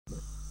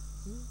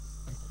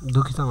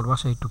দুঃখিত, আমার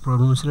বাসায় একটু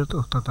প্রবলেম ছিল তো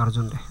তার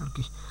জন্য আর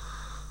কি।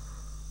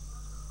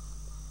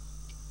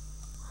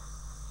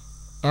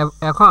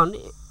 এখন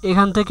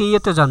এখান থেকে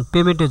ইয়েতে যান,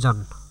 পেমেন্টে যান।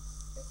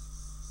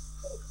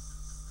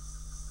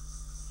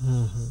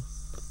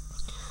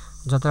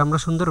 যাতে আমরা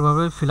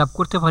সুন্দরভাবে ফিল আপ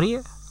করতে পারি,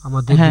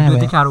 আমাদের ভিডিও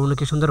দেখে আরও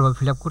অনেকে সুন্দরভাবে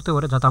ফিল আপ করতে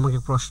পারে, যাতে আমাকে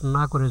প্রশ্ন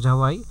না করে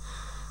যাওয়াই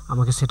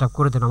আমাকে সেট আপ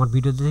করে দেন আমার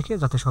ভিডিও দেখে,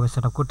 যাতে সবাই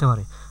সেট আপ করতে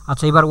পারে।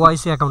 আচ্ছা, এবার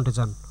ওয়াইসি অ্যাকাউন্টে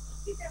যান।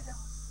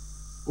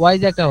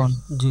 ওয়াইজ অ্যাকাউন্ট,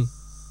 জি।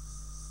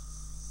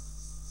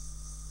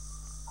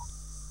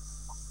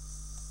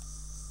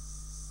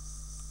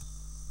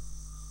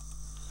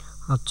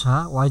 আচ্ছা,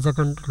 ওয়াইজ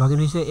অ্যাকাউন্ট লগ ইন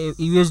হয়েছে,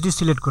 ইউএসডি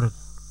সিলেক্ট করেন।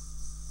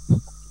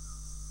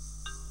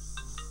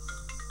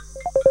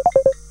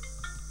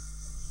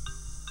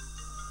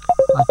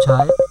 আচ্ছা,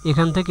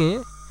 এখান থেকে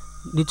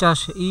নিচে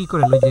আসে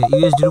করেন, ওই যে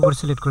ইউএসডির উপর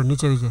সিলেক্ট করেন,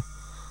 নিচে ওই যে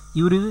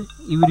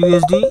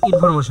ইউএসডি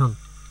ইনফরমেশন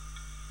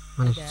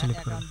মানে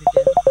সিলেক্ট করেন।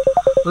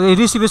 ওই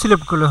রিসিভে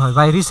সিলেক্ট করলে হয়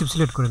ভাই, রিসিভ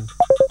সিলেক্ট করেন।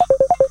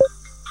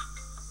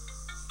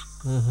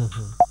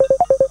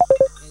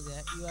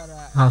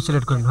 হ্যাঁ,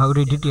 সিলেক্ট করেন। হ্যাঁ,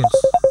 ওই ডিটেলস।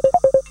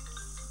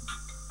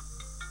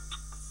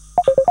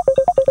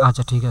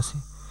 আচ্ছা, ঠিক আছে।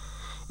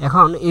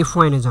 এখন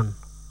F1 যান।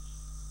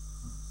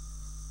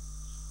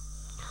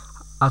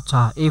 আচ্ছা,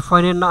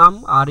 F1 এর নাম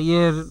আর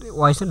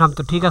ওয়াইসের নাম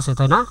তো ঠিক আছে,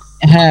 তাই না?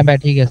 হ্যাঁ ভাই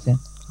ঠিক আছে।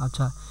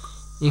 আচ্ছা,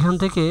 এখান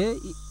থেকে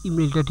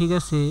ইমেলটা ঠিক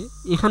আছে।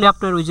 এখানে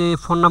আপনার ওই যে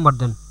ফোন নাম্বার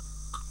দেন।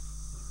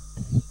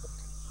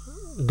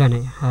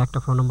 হ্যাঁ, একটা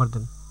ফোন নাম্বার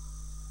দেন।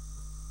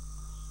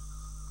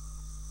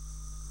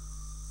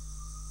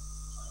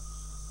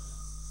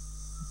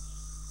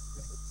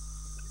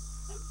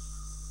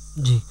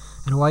 জি,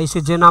 আর ওয়াইসে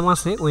যে নাম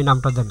আছে ওই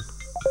নামটা দেন।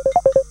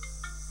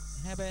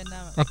 হ্যাঁ ভাই,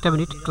 নাম একটা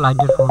মিনিট,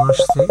 ক্লায়েন্টের ফোন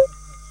আসছে,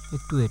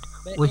 একটু ওয়েট।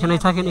 ওইখানেই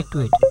থাকেন, একটু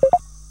ওয়েট।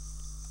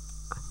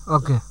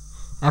 ওকে,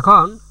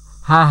 এখন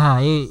হ্যাঁ হ্যাঁ,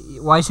 এই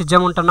ওয়াইসের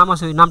যেমনটা নাম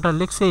আছে ওই নামটা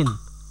লিখছেন।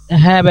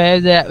 হ্যাঁ ভাই,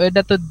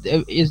 ওইটা তো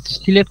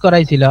সিলেক্ট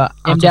করাই ছিল,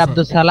 MD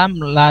Abdul Salam,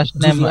 last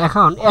name.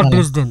 এখন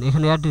অ্যাড্রেস দেন,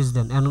 এখানে অ্যাড্রেস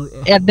দেন।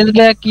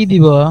 অ্যাড্রেসটা কি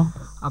দিব?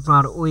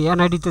 আপনার ওই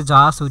এনআইডি তে যা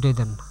আছে ওইটাই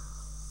দেন।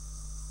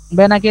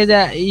 ভাই নাকি যে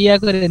ইয়া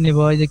করে নিব,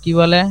 ওই যে কি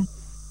বলে,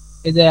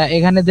 এই যে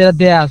এখানে যেটা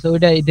দেয়া আছে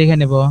ওইটাই দেখে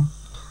নেব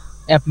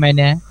অ্যাপ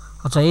মাইনে।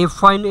 আচ্ছা, এই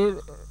ফাইনের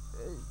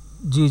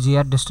জি জি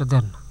অ্যাড্রেসটা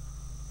দেন,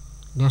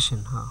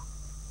 নেশন। হ্যাঁ,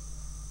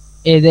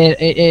 এই যে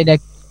এইটা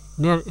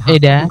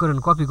এইটা করেন,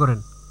 কপি করেন।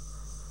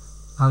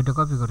 হ্যাঁ, ওইটা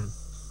কপি করেন।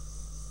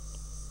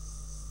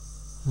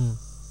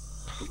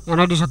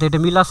 এনআইডির সাথে এটা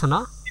মিল আছে না?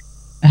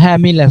 হ্যাঁ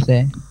মিল আছে।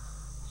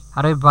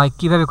 আরে ভাই,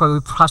 কিভাবে কপি?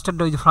 ওই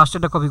ফার্স্টেরটা, ওই যে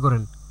ফার্স্টেরটা কপি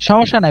করেন।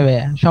 সমস্যা নাই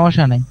ভাইয়া,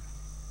 সমস্যা নাই।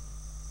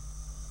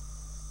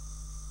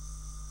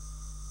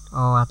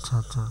 ও আচ্ছা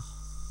আচ্ছা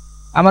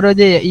আমার ওই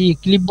যে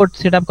ক্লিপবোর্ড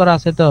সেটআপ করা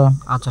আছে তো।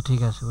 আচ্ছা, ঠিক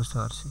আছে, বুঝতে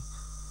পারছি।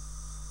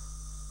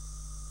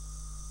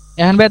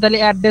 এখন ভাই তাহলে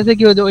অ্যাড্রেসে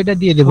কি ওইটা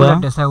দিয়ে দিব? ফুল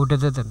অ্যাড্রেস, হ্যাঁ, ওটা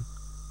দিয়ে দেন।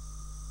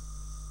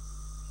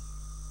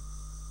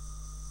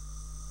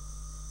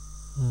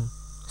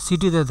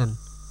 সিটি দিয়ে দেন।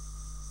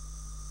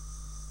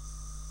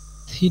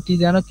 সিটি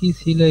জানো কি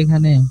ছিল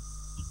এখানে?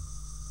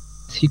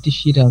 সিটি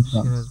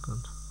সিরাজগঞ্জ।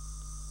 সিরাজগঞ্জ।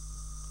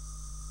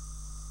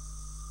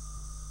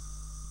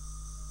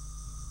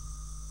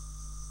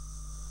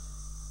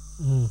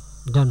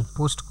 দেন,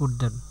 পোস্ট কোড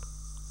দেন।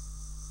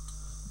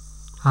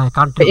 হ্যাঁ,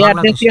 কান্ট্রি অ্যাড্রেস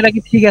বাংলাদেশ। এটা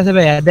কি ঠিক আছে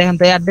ভাইয়া? দেখেন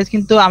তো অ্যাড্রেস,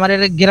 কিন্তু আমার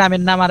এটা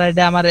গ্রামের নাম আর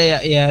এটা আমার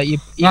এনআইডির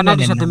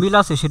ইউনিয়নের সাথে নাম। মিল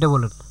আছে সেটা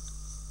বলেন।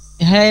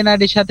 হ্যাঁ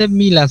এনআইডির সাথে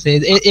মিল আছে,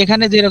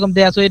 এখানে যেরকম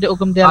দেয়া আছে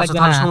ওইরকম দেয়া আচ্ছা, লাগবে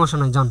তাহলে না? সমস্যা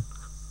নাই, যান।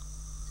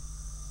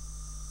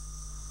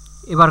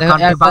 এবার দেখো,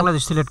 কান্ট্রি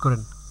বাংলাদেশ সিলেক্ট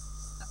করেন।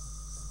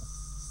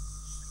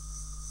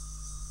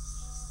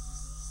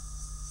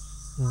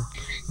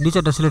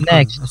 নিচেরটা সিলেক্ট করেন,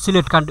 নেক্সট।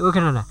 Select country.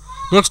 ওইখানে না,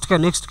 নেক্সট কেন,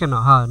 নেক্সট কেন?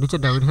 হ্যাঁ,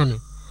 নিচেরটা ওইখানে।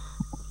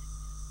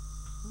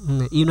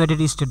 ইউনাইটেড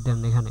স্টেট দেন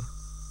এখানে।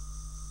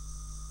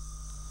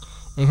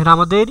 এখানে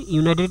আমাদের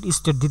ইউনাইটেড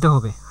স্টেট দিতে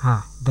হবে।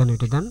 হ্যাঁ, দেন,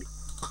 এটা দেন।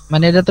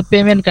 মানে এটা তো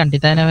পেমেন্ট কান্ট্রি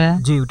তাই না ভাইয়া?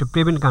 জি, ওটা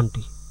পেমেন্ট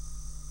কান্ট্রি।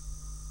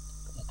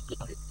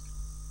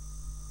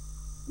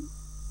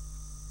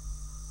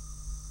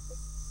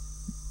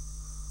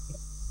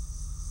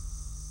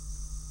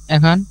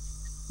 এখন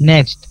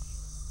নেক্সট।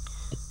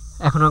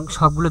 এখন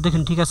সবগুলো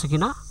দেখেন ঠিক আছে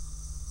কিনা।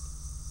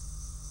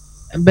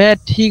 ভাইয়া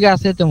ঠিক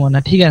আছে তো মনে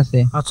হয়, ঠিক আছে।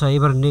 আচ্ছা,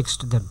 এবার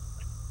নেক্সট দেন।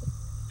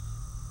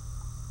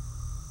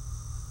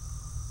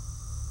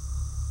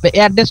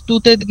 অ্যাড্রেস 2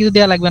 তে কিছু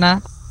দেয়া লাগবে না?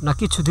 না,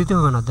 কিছু দিতে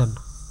হবে না, দেন।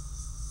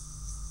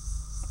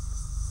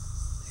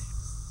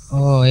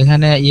 ও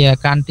এখানে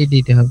কান্ট্রি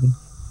দিতে হবে।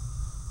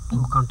 ও,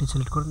 কান্ট্রি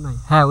সিলেক্ট করেন নাই?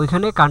 হ্যাঁ,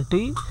 ওইখানে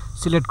কান্ট্রি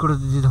সিলেক্ট করে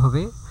দিতে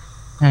হবে।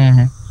 হ্যাঁ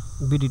হ্যাঁ,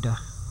 বিডিটা।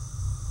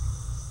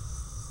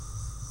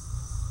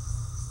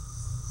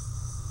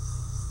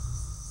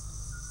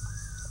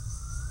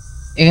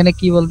 এখানে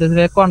কি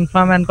বলতেছে,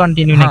 কনফার্ম এন্ড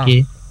কন্টিনিউ হ্যাঁ নাকি?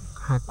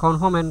 হ্যাঁ,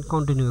 কনফার্ম এন্ড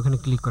কন্টিনিউ, এখানে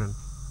ক্লিক করেন।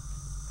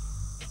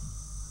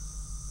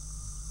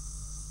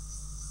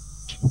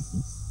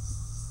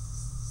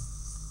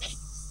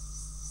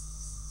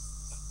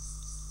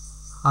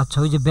 আচ্ছা,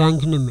 ওই যে ব্যাংক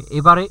নেম,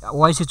 এবারে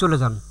ওয়াইসে চলে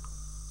যান।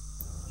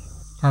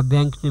 হ্যাঁ,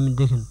 ব্যাংক নেম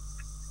দেখেন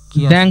কি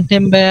আছে। ব্যাংক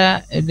নেম ভাইয়া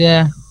এটা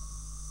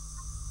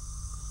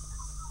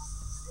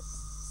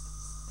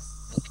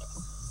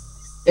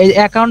এই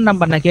অ্যাকাউন্ট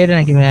নাম্বার নাকি এটা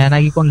নাকি ভাইয়া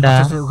নাকি কোনটা?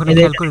 আচ্ছা আচ্ছা, ওখানে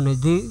খেয়াল করে নেই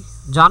দি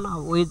যান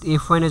ওই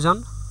F1 এ যান।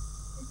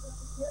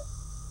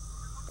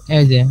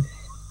 এই যে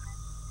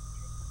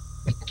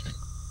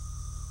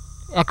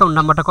অ্যাকাউন্ট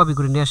নাম্বারটা কপি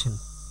করে নিয়ে আসেন,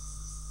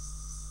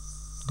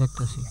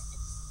 দেখতেছি।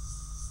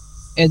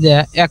 এই যে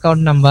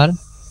অ্যাকাউন্ট নাম্বার।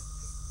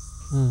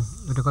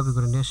 ওটা কপি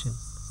করে নিয়ে আসেন।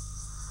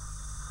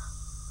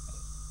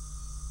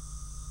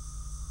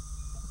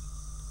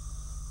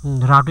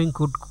 রাউটিং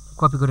কোড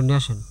কপি করে নিয়ে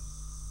আসেন।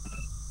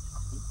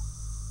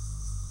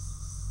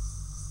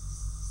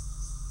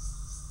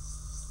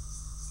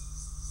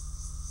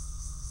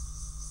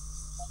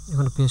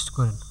 এখানে পেস্ট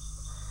করেন।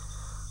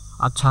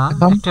 আচ্ছা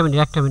এখন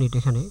একটা মিনিট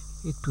এখানে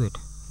একটু ওয়েট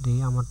দেখি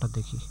আমারটা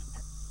দেখি।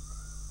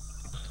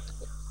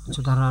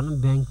 আচ্ছা দাঁড়ান,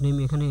 ব্যাংক নেম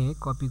এখানে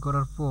কপি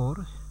করার পর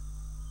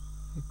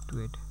একটু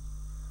ওয়েট।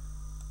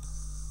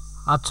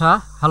 আচ্ছা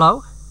হ্যালো,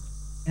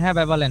 হ্যাঁ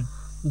ভাই বলেন।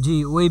 জি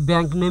ওই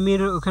ব্যাংক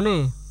নেমের ওখানে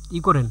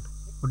করেন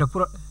ওটা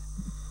পুরো।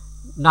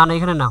 না না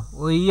এখানে না,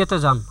 ওই ইয়েতে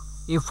যান,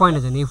 F1 এ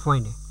যান,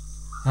 F1 এ।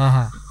 হ্যাঁ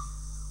হ্যাঁ,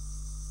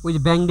 ওই যে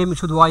ব্যাংক নেম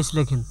শুধু ওয়াইস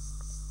লেখেন।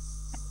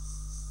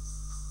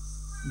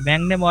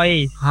 Bank name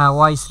wise. হ্যাঁ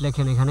ওয়াইস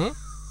লেখেন এখানে,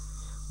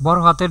 বড়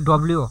হাতের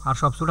ডব্লিউ আর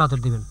সব ছোট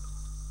হাতের দিবেন,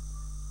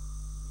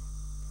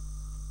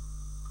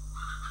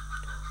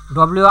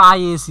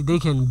 WIAC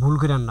দেখেন ভুল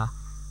করেন না।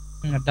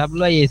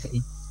 WIAC।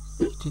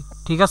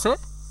 ঠিক আছে।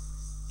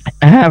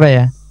 হ্যাঁ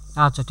ভাইয়া।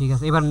 আচ্ছা ঠিক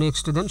আছে, এবার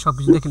নেক্সট দেন, সব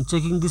কিছু দেখেন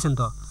চেকিং দিছেন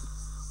তো।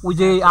 ওই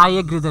যে আই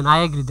এগ্রি দেন,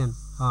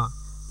 হ্যাঁ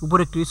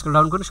উপরে একটু স্ক্রল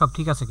ডাউন করে সব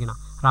ঠিক আছে কিনা,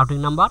 রাউটিং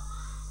নাম্বার,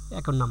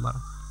 অ্যাকাউন্ট নাম্বার।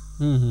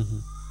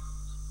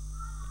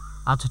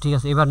 আচ্ছা ঠিক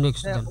আছে, এবার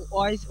নেক্সট দেন।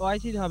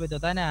 ওয়াইসই হবে তো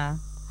তাই না?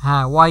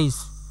 হ্যাঁ ওয়াইস,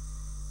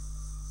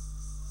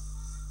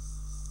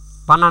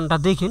 বানানটা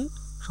দেখেন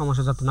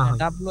সমস্যা যাতে না হয়।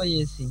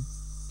 WIAC।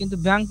 কিন্তু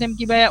ব্যাংক নেম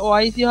কি ভাইয়া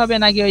ওয়াইসই হবে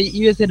নাকি ওই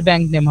ইউএস এর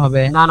ব্যাংক নেম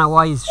হবে? না না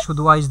ওয়াইস,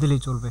 শুধু ওয়াইস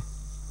দিলেই চলবে।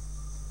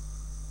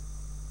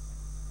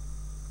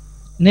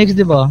 নেক্সট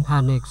দিব।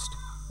 হ্যাঁ নেক্সট।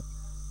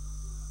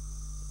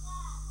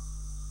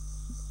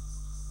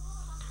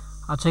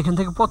 আচ্ছা এখান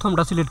থেকে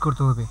প্রথমটা সিলেক্ট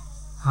করতে হবে।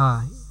 হ্যাঁ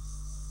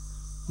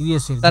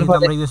ইউএস এর, যেহেতু তারপরে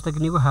আমরা ইউএস থেকে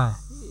নিব। হ্যাঁ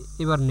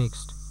এবার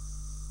নেক্সট।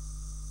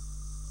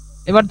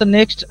 এবার তো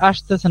নেক্সট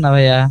আসতেছে না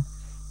ভাইয়া।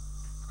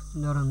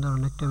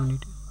 দাঁড়ান একটা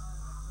মিনিট।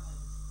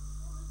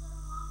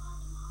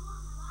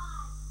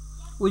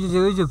 ওই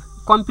যে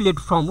কমপ্লিট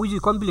ফর্ম,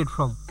 কমপ্লিট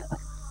ফর্ম।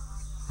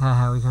 হ্যাঁ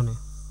হ্যাঁ ওইখানে,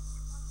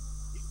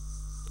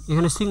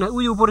 এখানে সিগনেচার,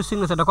 ওই উপরে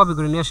সিগনেচারটা কপি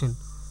করে নিয়ে আসেন।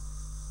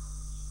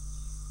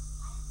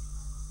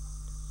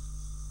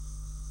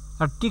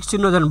 আর টিক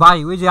চিহ্ন দেন ভাই,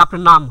 ওই যে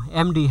আপনার নাম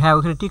এমডি, হ্যাঁ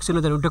ওইখানে টিক চিহ্ন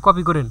দেন, ওইটা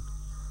কপি করেন।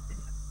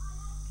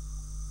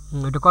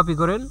 ওইটা কপি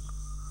করেন,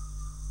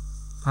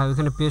 হ্যাঁ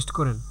ওইখানে পেস্ট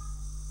করেন,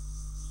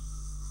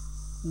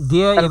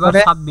 দিয়ে এবার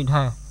তারপরে সাবমিট।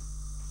 হ্যাঁ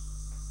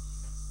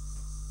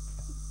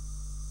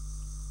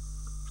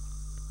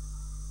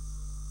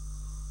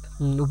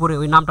উপরে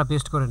ওই নামটা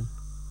পেস্ট করেন,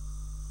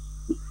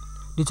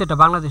 নিচেটা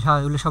বাংলাদেশ, হ্যাঁ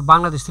ওগুলো সব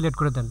বাংলাদেশ সিলেক্ট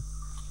করে দেন।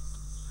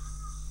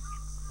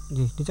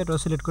 জি নিচেটাও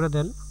সিলেক্ট করে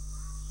দেন।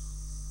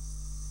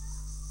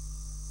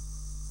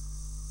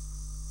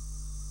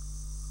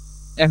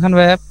 এখন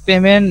ভাইয়া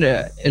পেমেন্ট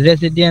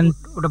রেসিডেন্ট।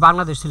 ওটা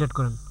বাংলাদেশ সিলেক্ট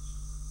করেন।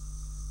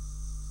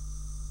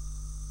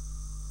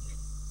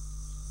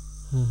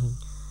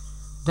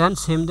 দেন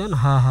সেম দেন,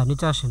 হ্যাঁ হ্যাঁ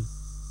নিচে আসেন,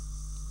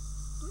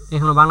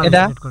 এখানে বাংলাদেশ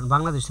এটা সিলেক্ট করেন,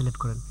 বাংলাদেশ সিলেক্ট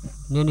করেন,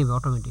 নিয়ে নিবে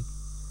অটোমেটিক।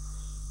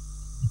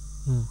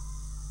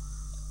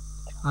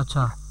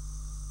 আচ্ছা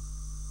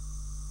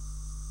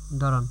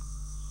দাঁড়ান,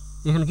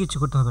 এখানে কিচ্ছু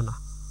করতে হবে না,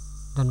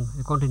 দেন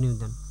কন্টিনিউ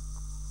দেন।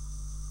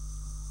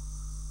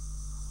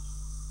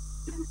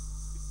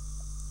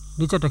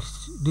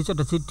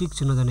 নিচেটা টিক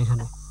চিহ্ন দেন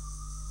এখানে,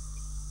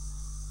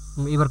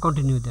 এবার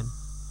কন্টিনিউ দেন।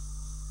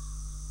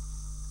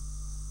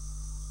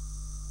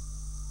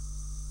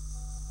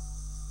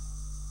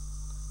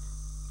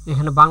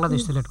 এখানে বাংলাদেশ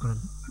সিলেক্ট করেন।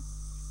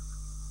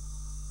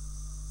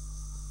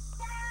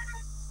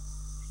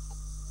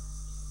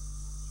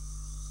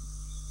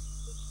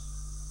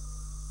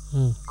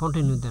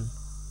 কন্টিনিউ দেন,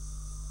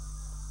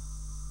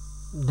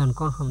 দেন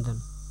কনফার্ম দেন।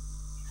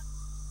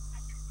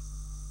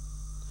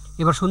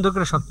 এবার সুন্দর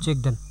করে সব চেক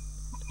দেন,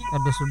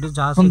 অ্যাড্রেস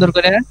যা আছে সুন্দর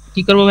করে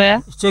কি করবো ভাইয়া?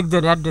 চেক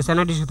দেন, অ্যাড্রেস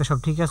এনআইডির সাথে সব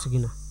ঠিক আছে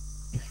কিনা।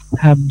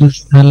 Abdul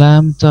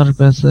Salam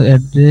চরপাশা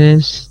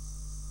address,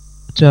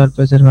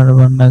 চরপাশার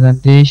মানবন্যা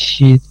Gandhi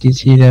city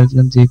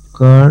Sirajganj zip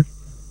code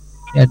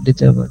address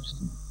আবার।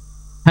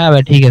 হ্যাঁ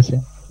ভাই ঠিক আছে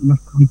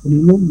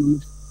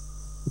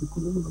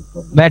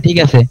ভাই ঠিক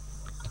আছে।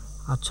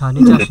 আচ্ছা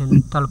নিচে আসেন,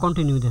 তাহলে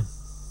কন্টিনিউ দেন।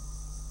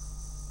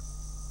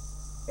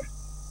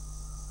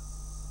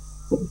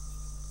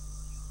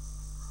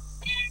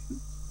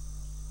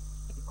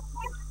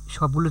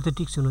 সবগুলোতে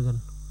টিক চিহ্ন দেন।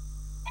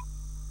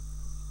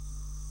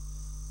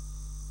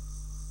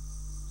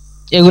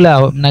 এগুলা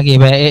নাকি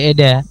ভাই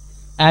এটা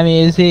আমি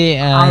এসে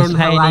আই এম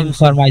হ্যাঁ sign I in M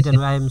for self then,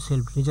 myself. I am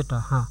self নিজেরটা।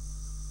 হ্যাঁ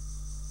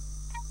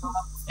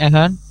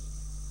এখন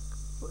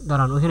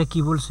দাঁড়ান, ওইখানে কি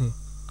বলছে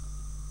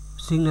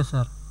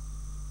সিগনেচার,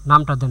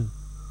 নামটা দেন,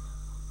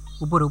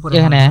 উপরে উপরে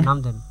হ্যাঁ এখানে নাম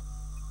দেন,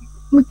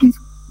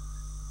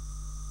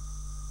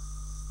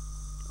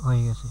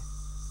 হয়ে গেছে।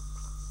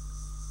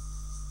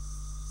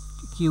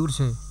 কি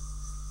উঠছে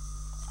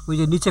ওই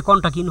যে নিচে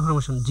কন্টাক্ট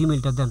ইনফরমেশন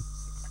জিমেইলটা দেন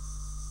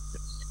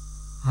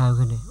হ্যাঁ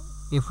ওখানে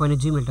F1 এর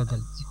জিমেইলটা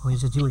দেন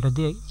হয়েছে জিমেইলটা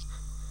দিয়ে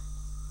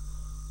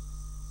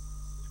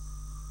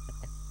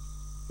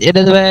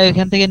এটা তো ভাই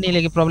এখান থেকে নিলে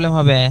কি প্রবলেম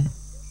হবে?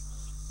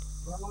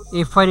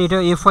 F1 এটা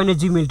F1 এর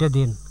জিমেইলটা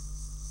দেন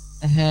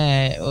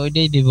হ্যাঁ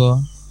ওইটাই দিব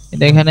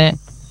এটা এখানে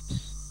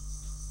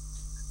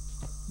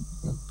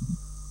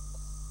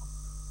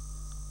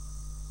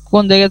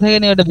কোন জায়গা থেকে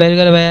নিয়ে ওটা বের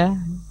করে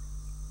ভাইয়া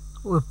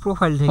ওই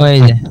প্রোফাইল থেকে ওই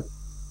যে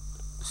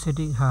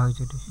সেটিং হ্যাঁ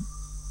হয়েছে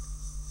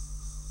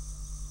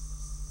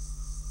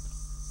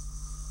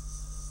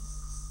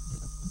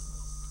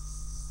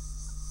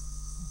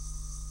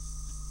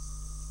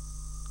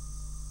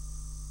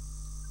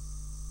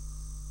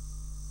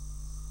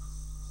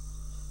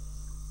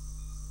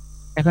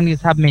এখন কি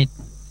সাবমিট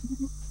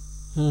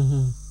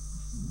হুম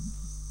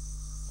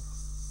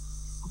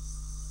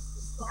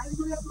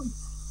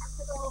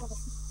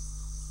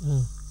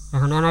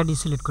এখন এনআইডি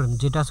সিলেক্ট করেন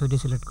যেটা আছে ওইটা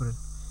সিলেক্ট করেন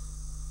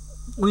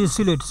ওই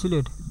সিলেট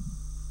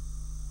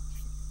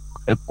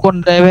কোন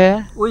ড্রাইভে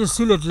ওই যে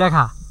সিলেট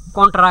লেখা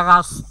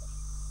কন্ট্রাগাস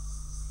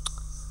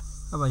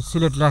ভাই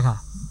সিলেট লেখা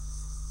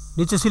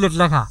নিচে সিলেট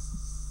লেখা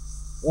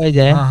ওই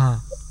যে হ্যাঁ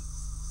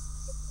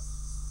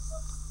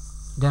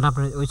দেন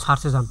আপনি ওই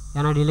সার্চে যান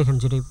এনআইডি লেখেন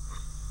যেটাই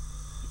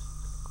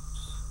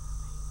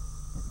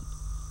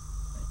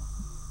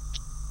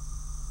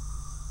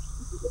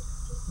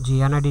জি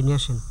এনআইডি নিয়ে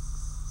আসেন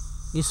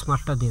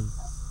স্মার্টটা দিন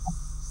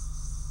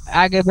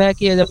আগে ভাইয়া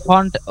কি যে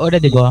ফন্ট ওটা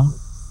দিব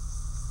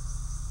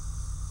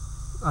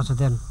আচ্ছা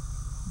দেন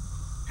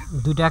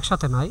দুইটা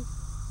একসাথে নয়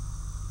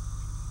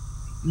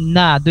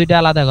না দুইটা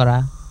আলাদা করা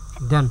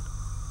দেন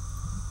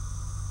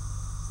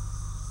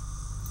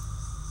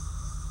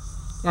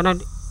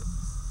এনআইডি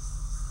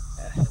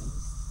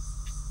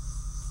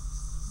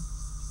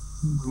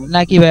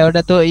নাকি ভাই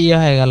ওটা তো ইয়ে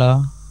হয়ে গেল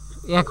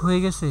এক হয়ে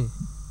গেছে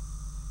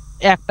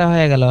একটা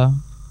হয়ে গেল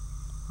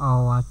ও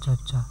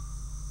আচ্ছা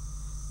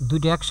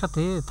দুইটা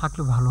একসাথে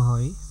থাকলে ভালো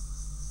হয়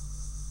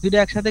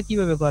দুইটা একসাথে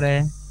কিভাবে করে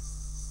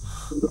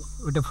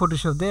ওটা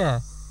ফটোশপ দিয়ে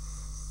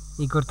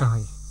ই করতে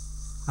হয়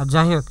আর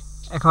যাই হোক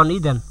এখন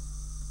দেন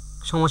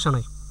সমস্যা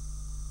নাই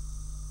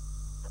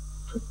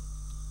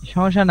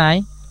সমস্যা নাই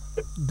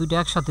দুইটা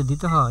একসাথে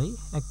দিতে হয়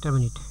একটা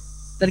মিনিট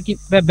তার কি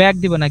ব্যাক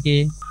দিব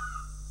নাকি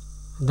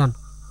দেন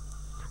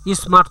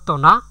স্মার্ট তো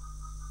না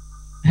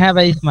হ্যাঁ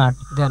ভাই স্মার্ট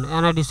দেন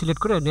এনআইডি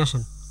সিলেক্ট করে নিয়ে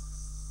আসেন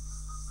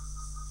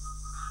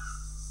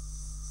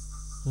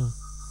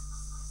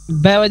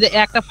ভাই ওই যে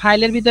একটা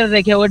ফাইলের ভিতরে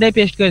রেখে ওটাই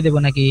পেস্ট করে দেব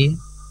নাকি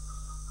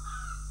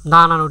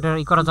না ওটা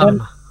ই করা যাবে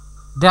না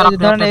দেন আপনি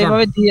ধরেন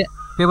এইভাবে দিয়ে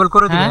পেবল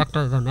করে দিন হ্যাঁ?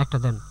 একটা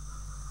দেন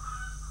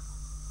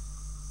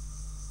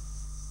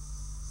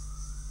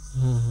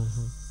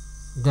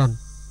দেন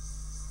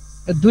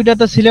দুইটা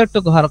তো সিলেক্ট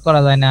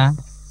করা যায় না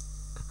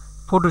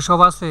ফটোশপ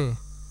আছে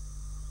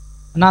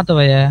না তো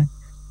ভাইয়া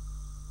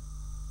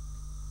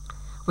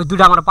ওই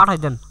দুইটা আমার পাঠাই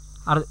দেন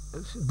আর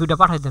দুইটা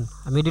পাঠাই দেন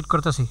আমি এডিট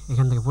করতেছি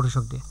এখান থেকে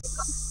ফটোশপ দিয়ে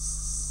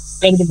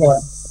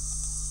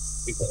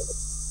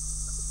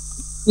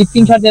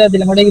স্ক্রিনশট দিয়ে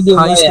দিলাম ওটা কি দিব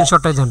হ্যাঁ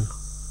স্ক্রিনশটটাই দেন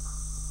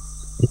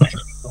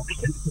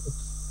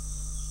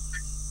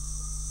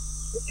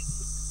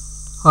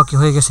ওকে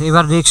হয়ে গেছে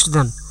এবার নেক্সট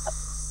দেন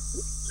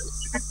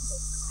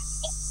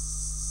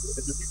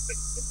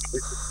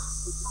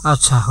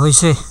আচ্ছা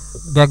হইছে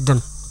ব্যাক দেন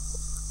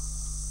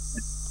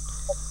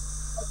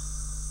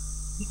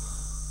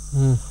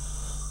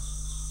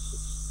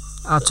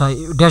আচ্ছা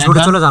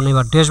ড্যাশবোর্ডে চলে যান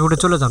এবার ড্যাশবোর্ডে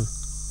চলে যান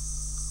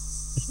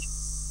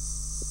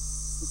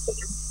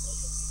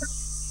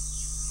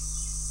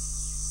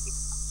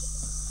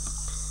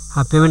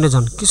হ্যাঁ পেমেন্টে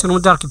যান কিছুর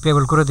মধ্যে আর কি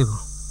পেবল করে দেব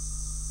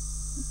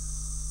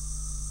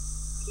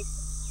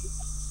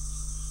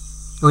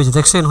ওই যে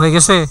দেখছেন হয়ে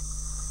গেছে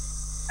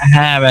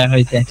হ্যাঁ ভাই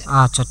হইছে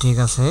আচ্ছা ঠিক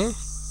আছে